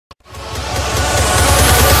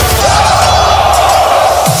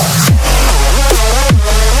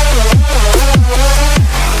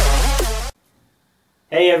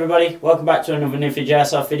everybody, welcome back to another Vintage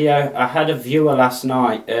Airsoft video. I had a viewer last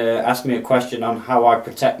night ask me a question on how I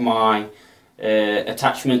protect my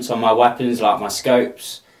attachments on my weapons, like my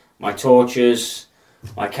scopes, my torches,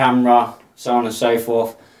 my camera, so on and so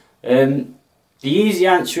forth. The easy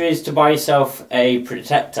answer is to buy yourself a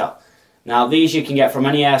protector. Now these you can get from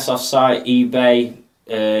any airsoft site, eBay,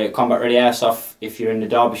 Combat Ready Airsoft if you're in the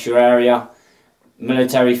Derbyshire area,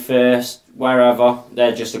 Military First, wherever.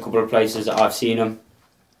 They're just a couple of places that I've seen them.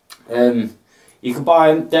 You can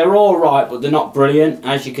buy them. They're all right, but they're not brilliant.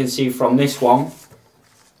 As you can see from this one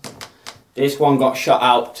got shot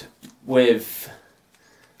out with,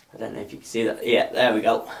 I don't know if you can see that, yeah, there we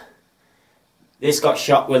go. This got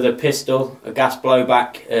shot with a pistol, a gas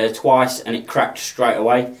blowback, twice, and it cracked straight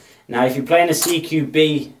away. Now if you're playing a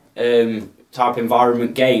CQB type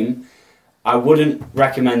environment game, I wouldn't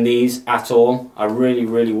recommend these at all. I really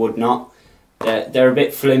would not. They're a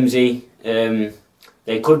bit flimsy.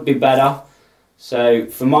 They could be better. So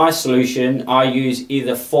for my solution, I use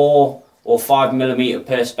either 4 or 5mm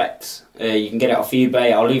Perspex. You can get it off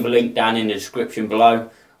eBay. I'll leave a link down in the description below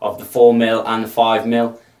of the 4mm and the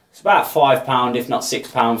 5mm. It's about £5, if not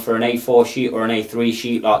 £6 for an A4 sheet or an A3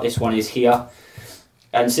 sheet like this one is here.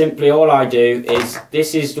 And simply all I do is,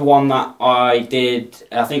 this is the one that I did,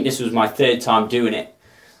 I think this was my 3rd time doing it.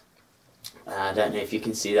 I don't know if you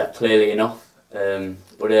can see that clearly enough,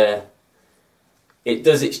 but it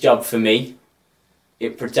does its job for me.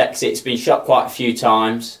 It protects it. It's been shot quite a few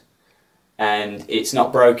times and it's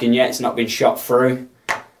not broken yet, it's not been shot through.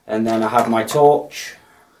 And then I have my torch.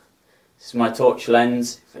 This is my torch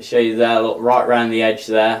lens. If I show you there, look right around the edge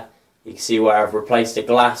there, you can see where I've replaced the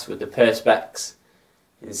glass with the Perspex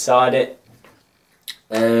inside it.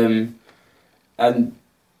 And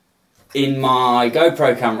in my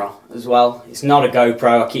GoPro camera as well, it's not a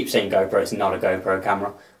GoPro, I keep saying GoPro, it's not a GoPro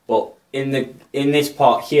camera, but in this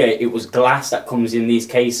part here it was glass that comes in these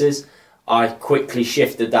cases. I quickly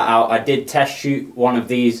shifted that out. I did test shoot one of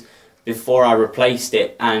these before I replaced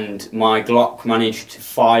it and my Glock managed to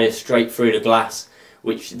fire straight through the glass,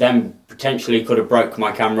 which then potentially could have broke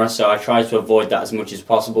my camera, so I tried to avoid that as much as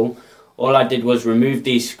possible. All I did was remove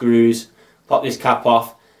these screws, pop this cap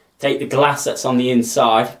off, take the glass that's on the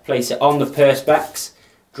inside, place it on the Perspex,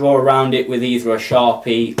 draw around it with either a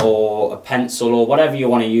Sharpie or a pencil or whatever you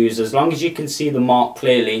want to use. As long as you can see the mark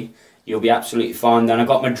clearly, you'll be absolutely fine. Then I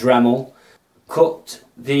got my Dremel, cut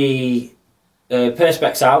the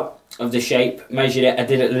Perspex out of the shape, measured it. I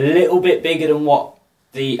did it a little bit bigger than what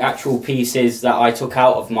the actual piece is that I took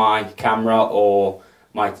out of my camera or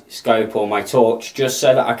my scope or my torch, just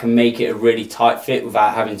so that I can make it a really tight fit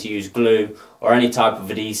without having to use glue or any type of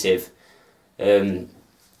adhesive.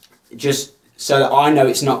 Just so that I know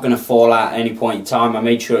it's not going to fall out at any point in time. I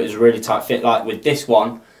made sure it was a really tight fit. Like with this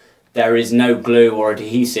one, there is no glue or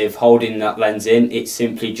adhesive holding that lens in. It's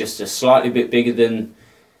simply just a slightly bit bigger than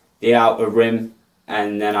the outer rim,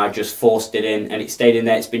 and then I just forced it in and it stayed in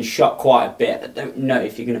there. It's been shot quite a bit. I don't know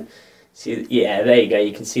if you're going to see, yeah, there you go,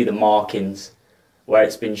 you can see the markings where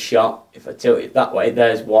it's been shot. If I tilt it that way,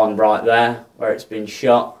 there's one right there where it's been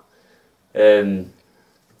shot. And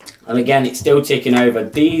again, it's still ticking over.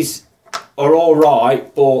 These are all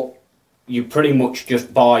right, but you're pretty much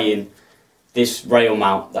just buying this rail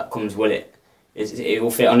mount that comes with it. It will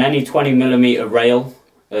fit on any 20mm rail,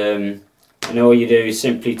 and all you do is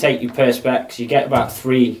simply take your Perspex. You get about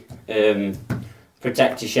 3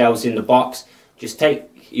 protector shells in the box. Just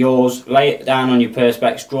take yours, lay it down on your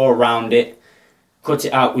Perspex, draw around it, cut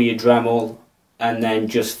it out with your Dremel, and then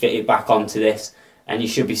just fit it back onto this and you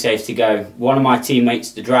should be safe to go. One of my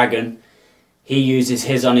teammates, the Dragon, he uses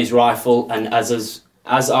his on his rifle, and as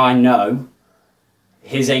I know,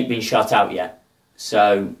 his ain't been shot out yet.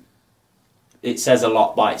 So it says a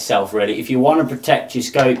lot by itself really. If you want to protect your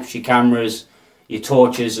scopes, your cameras, your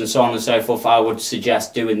torches and so on and so forth, I would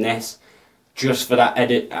suggest doing this just for that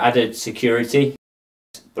added security.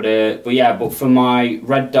 But for my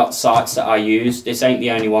red dot sights that I use, this ain't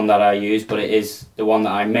the only one that I use, but it is the one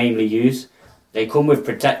that I mainly use. They come with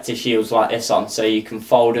protector shields like this on, so you can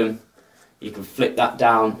fold them, you can flip that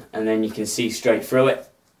down and then you can see straight through it,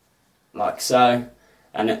 like so.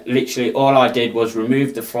 And literally all I did was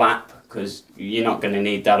remove the flap, because you're not going to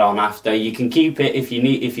need that on after. You can keep it if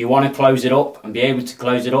you want to close it up and be able to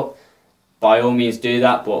close it up, by all means do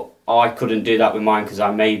that, but I couldn't do that with mine because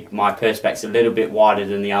I made my Perspex a little bit wider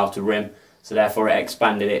than the outer rim, so therefore it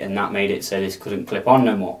expanded it and that made it so this couldn't clip on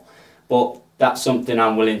no more. But that's something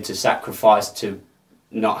I'm willing to sacrifice to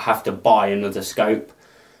not have to buy another scope.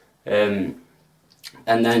 And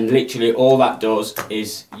then literally all that does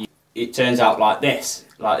is it turns out like this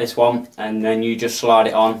one, and then you just slide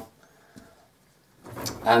it on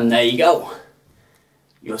And there you go.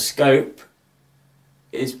 Your scope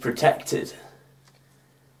is protected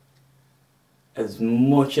as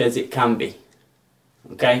much as it can be.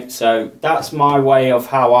 Okay, so that's my way of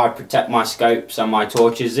how I protect my scopes and my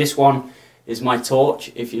torches. This one is my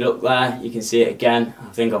torch. If you look there, you can see it again.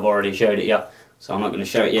 I think I've already showed it you, so I'm not going to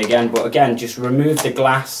show it you again. But again, just remove the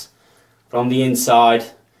glass from the inside,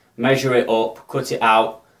 measure it up, cut it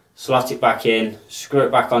out, slot it back in, screw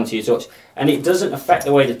it back onto your torch. And it doesn't affect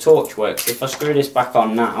the way the torch works. If I screw this back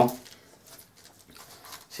on now,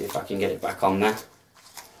 see if I can get it back on there.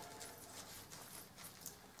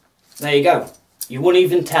 There you go. You wouldn't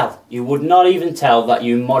even tell. You would not even tell that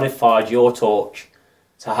you modified your torch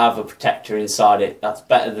to have a protector inside it. That's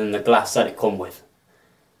better than the glass that it come with.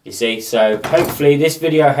 You see, so hopefully this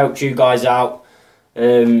video helped you guys out.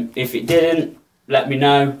 If it didn't, let me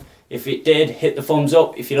know. If it did, hit the thumbs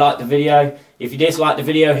up if you liked the video. If you dislike the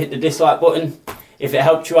video, hit the dislike button. If it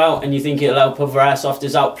helped you out and you think it'll help other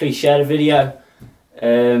airsofters out, please share the video.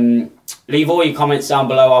 Leave all your comments down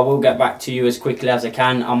below. I will get back to you as quickly as I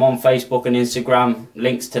can. I'm on Facebook and Instagram.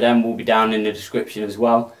 Links to them will be down in the description as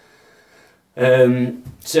well.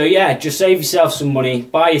 So yeah, just save yourself some money.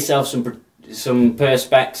 Buy yourself some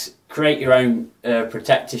Perspex. Create your own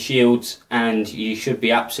protector shields and you should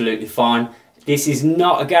be absolutely fine. This is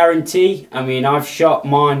not a guarantee. I mean, I've shot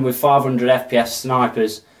mine with 500 FPS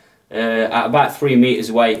snipers at about 3 meters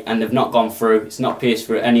away and they've not gone through. It's not pierced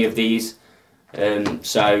through any of these.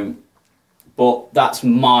 But that's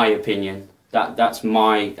my opinion. That's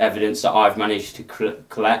my evidence that I've managed to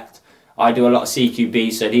collect. I do a lot of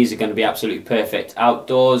CQB, so these are going to be absolutely perfect.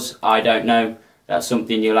 Outdoors, I don't know. That's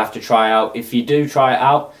something you'll have to try out. If you do try it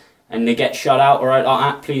out and they get shot out or like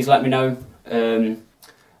that, please let me know.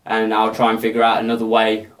 And I'll try and figure out another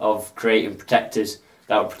way of creating protectors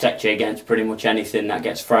that will protect you against pretty much anything that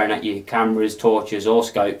gets thrown at you. Cameras, torches or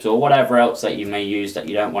scopes or whatever else that you may use that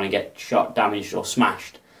you don't want to get shot, damaged or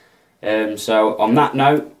smashed. So on that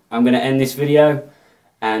note, I'm going to end this video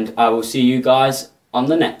and I will see you guys on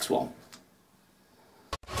the next one.